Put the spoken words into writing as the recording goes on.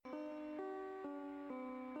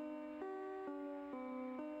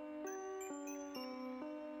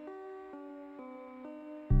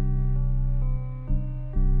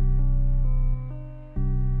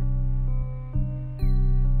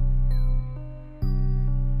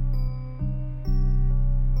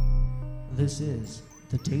This is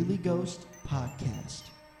the Daily Ghost Podcast.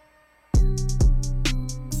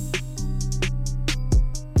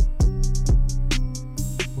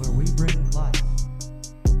 Where we bring life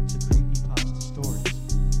to creepypasta stories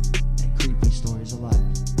and creepy stories alike.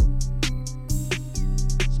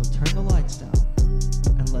 So turn the lights down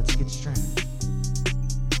and let's get strange.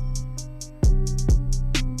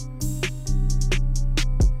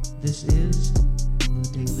 This is the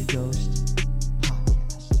Daily Ghost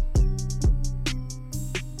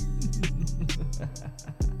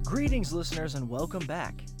Greetings, listeners, and welcome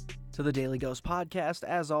back to the Daily Ghost Podcast.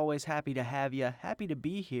 As always, happy to have you, happy to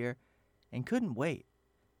be here, and couldn't wait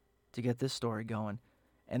to get this story going.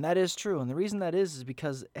 And that is true, and the reason that is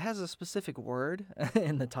because it has a specific word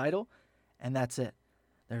in the title, and that's it.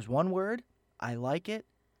 There's one word, I like it,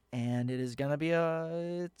 and it's gonna be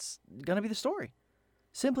the story,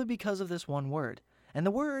 simply because of this one word. And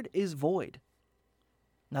the word is void.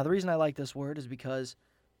 Now, the reason I like this word is because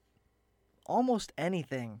almost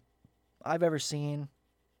anything I've ever seen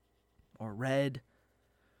or read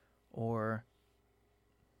or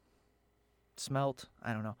smelt,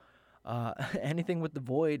 I don't know, anything with the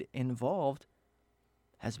void involved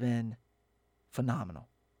has been phenomenal.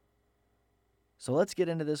 So let's get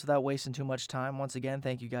into this without wasting too much time. Once again,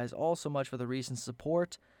 thank you guys all so much for the recent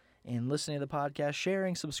support in listening to the podcast,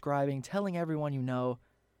 sharing, subscribing, telling everyone you know.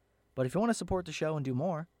 But if you want to support the show and do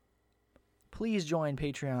more, please join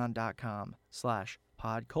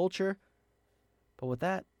patreon.com/podculture. But with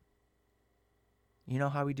that, you know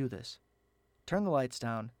how we do this. Turn the lights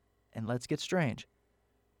down and let's get strange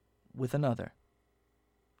with another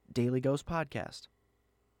Daily Ghost Podcast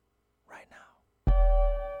right now.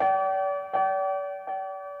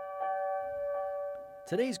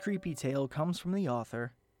 Today's creepy tale comes from the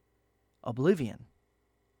author Oblivion,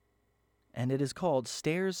 and it is called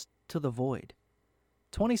Stairs to the Void.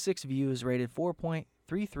 26 views, rated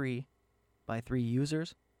 4.33 by 3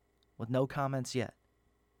 users, with no comments yet.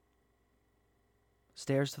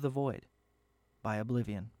 Stairs to the Void by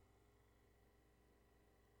Oblivion.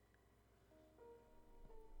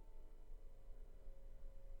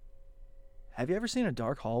 Have you ever seen a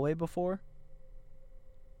dark hallway before?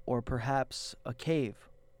 Or perhaps a cave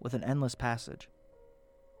with an endless passage?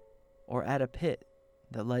 Or at a pit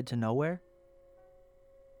that led to nowhere?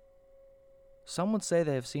 Some would say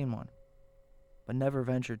they have seen one, but never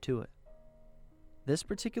ventured to it. This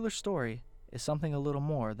particular story is something a little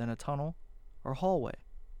more than a tunnel or hallway,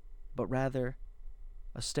 but rather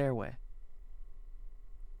a stairway.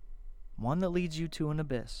 One that leads you to an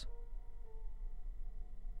abyss.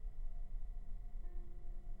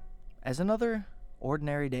 As another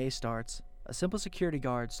ordinary day starts, a simple security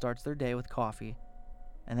guard starts their day with coffee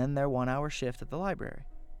and then their 1-hour shift at the library.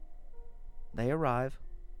 They arrive,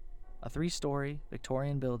 a 3-story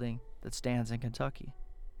Victorian building that stands in Kentucky.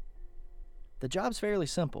 The job's fairly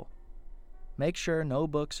simple. Make sure no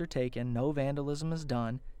books are taken, no vandalism is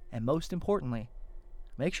done, and most importantly,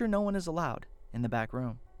 make sure no one is allowed in the back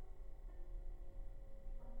room.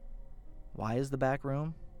 Why is the back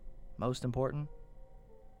room most important?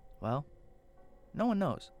 Well, no one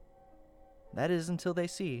knows. That is until they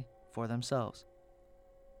see for themselves.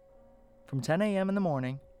 From 10 a.m. in the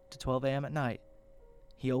morning to 12 a.m. at night,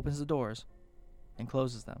 he opens the doors and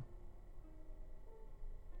closes them.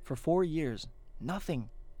 For 4 years, nothing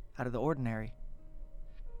out of the ordinary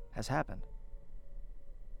has happened.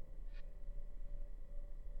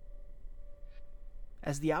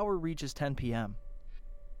 As the hour reaches 10 p.m.,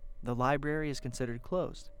 the library is considered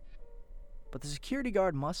closed, but the security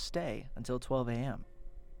guard must stay until 12 a.m.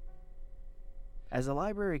 As the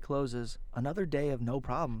library closes, another day of no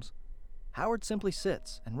problems, Howard simply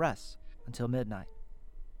sits and rests until midnight.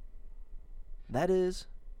 That is,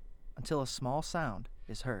 until a small sound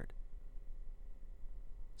is heard.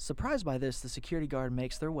 Surprised by this, the security guard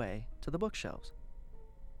makes their way to the bookshelves.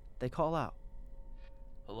 They call out,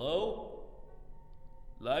 "Hello?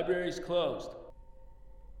 Library's closed."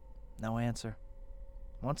 No answer.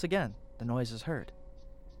 Once again, the noise is heard,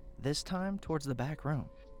 this time towards the back room.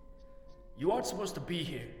 "You aren't supposed to be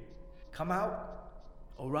here. Come out,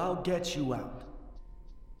 or I'll get you out."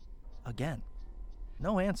 Again,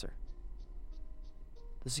 no answer.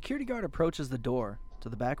 The security guard approaches the door to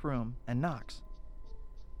the back room and knocks.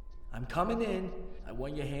 "I'm coming in. I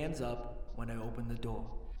want your hands up when I open the door."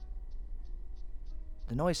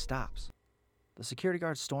 The noise stops. The security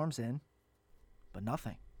guard storms in, but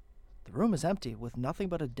nothing. The room is empty, with nothing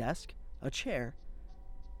but a desk, a chair,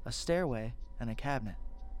 a stairway, and a cabinet.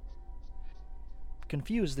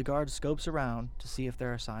 Confused, the guard scopes around to see if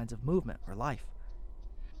there are signs of movement or life.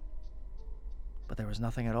 But there was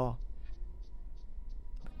nothing at all.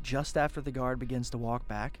 just after the guard begins to walk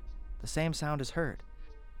back, the same sound is heard,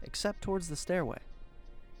 except towards the stairway.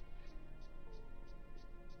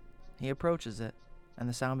 He approaches it, and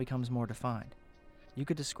the sound becomes more defined. You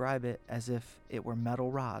could describe it as if it were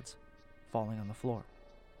metal rods falling on the floor.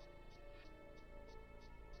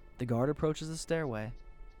 The guard approaches the stairway.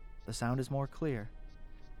 The sound is more clear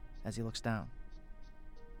as he looks down.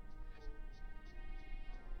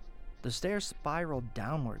 The stairs spiral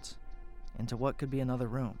downwards into what could be another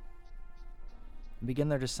room and begin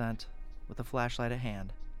their descent with a flashlight at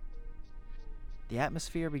hand. The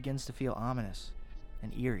atmosphere begins to feel ominous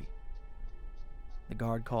and eerie. The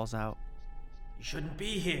guard calls out, You shouldn't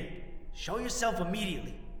be here. Show yourself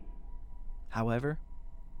immediately. However,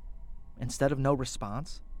 instead of no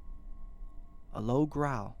response, a low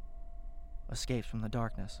growl escapes from the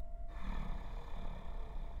darkness.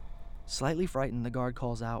 Slightly frightened, the guard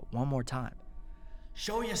calls out one more time.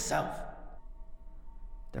 Show yourself.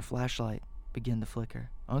 Their flashlight begins to flicker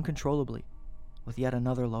uncontrollably with yet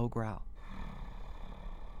another low growl.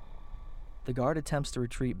 The guard attempts to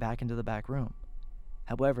retreat back into the back room.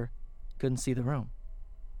 However, couldn't see the room.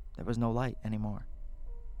 There was no light anymore.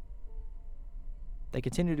 They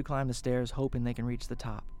continue to climb the stairs, hoping they can reach the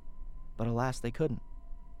top, but alas, they couldn't.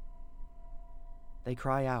 They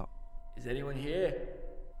cry out. Is anyone here?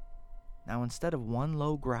 Now, instead of one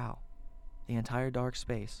low growl, the entire dark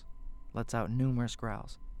space lets out numerous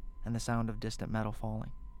growls and the sound of distant metal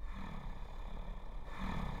falling.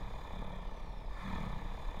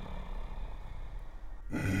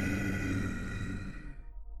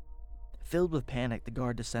 Filled with panic, the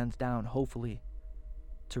guard descends down, hopefully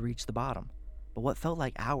to reach the bottom. But what felt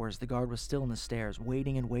like hours, the guard was still in the stairs,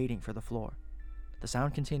 waiting and waiting for the floor. The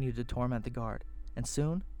sound continued to torment the guard, and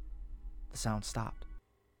soon, the sound stopped.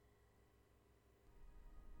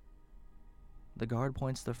 The guard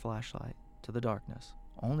points their flashlight to the darkness,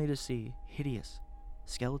 only to see hideous,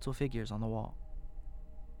 skeletal figures on the wall.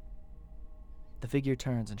 The figure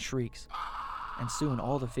turns and shrieks, and soon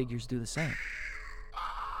all the figures do the same.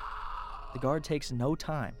 The guard takes no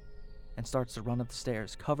time and starts to run up the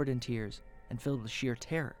stairs, covered in tears and filled with sheer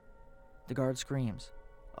terror. The guard screams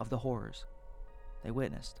of the horrors they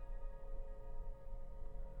witnessed.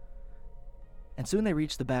 And soon they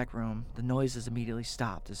reach the back room. The noises immediately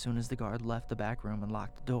stopped as soon as the guard left the back room and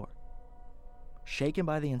locked the door. Shaken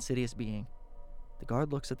by the insidious being, the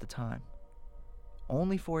guard looks at the time,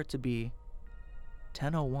 only for it to be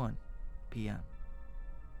 10:01 p.m.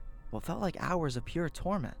 What felt like hours of pure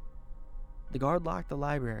torment. The guard locked the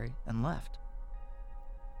library and left.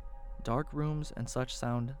 Dark rooms and such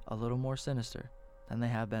sound a little more sinister than they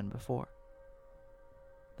have been before.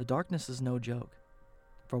 The darkness is no joke,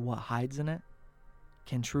 for what hides in it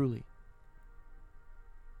can truly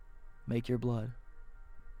make your blood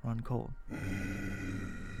run cold.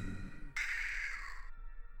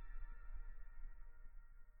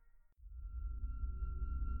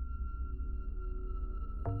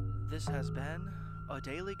 This has been a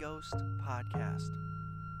Daily Ghost podcast.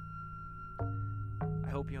 I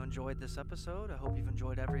hope you enjoyed this episode. I hope you've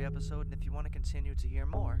enjoyed every episode. And if you want to continue to hear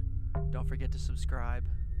more, don't forget to subscribe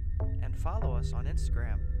and follow us on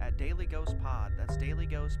Instagram at Daily Ghost Pod. That's Daily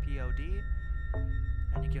Ghost POD.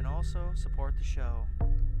 And you can also support the show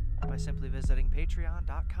by simply visiting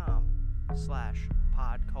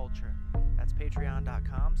patreon.com/podculture. That's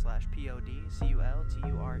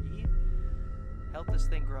patreon.com/PODCULTURE. Help this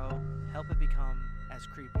thing grow. Help it become as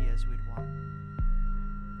creepy as we'd want.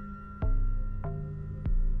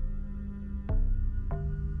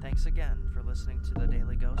 Thanks again for listening to the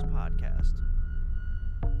Daily Ghost podcast.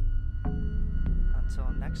 Until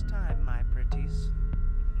next time, my pretty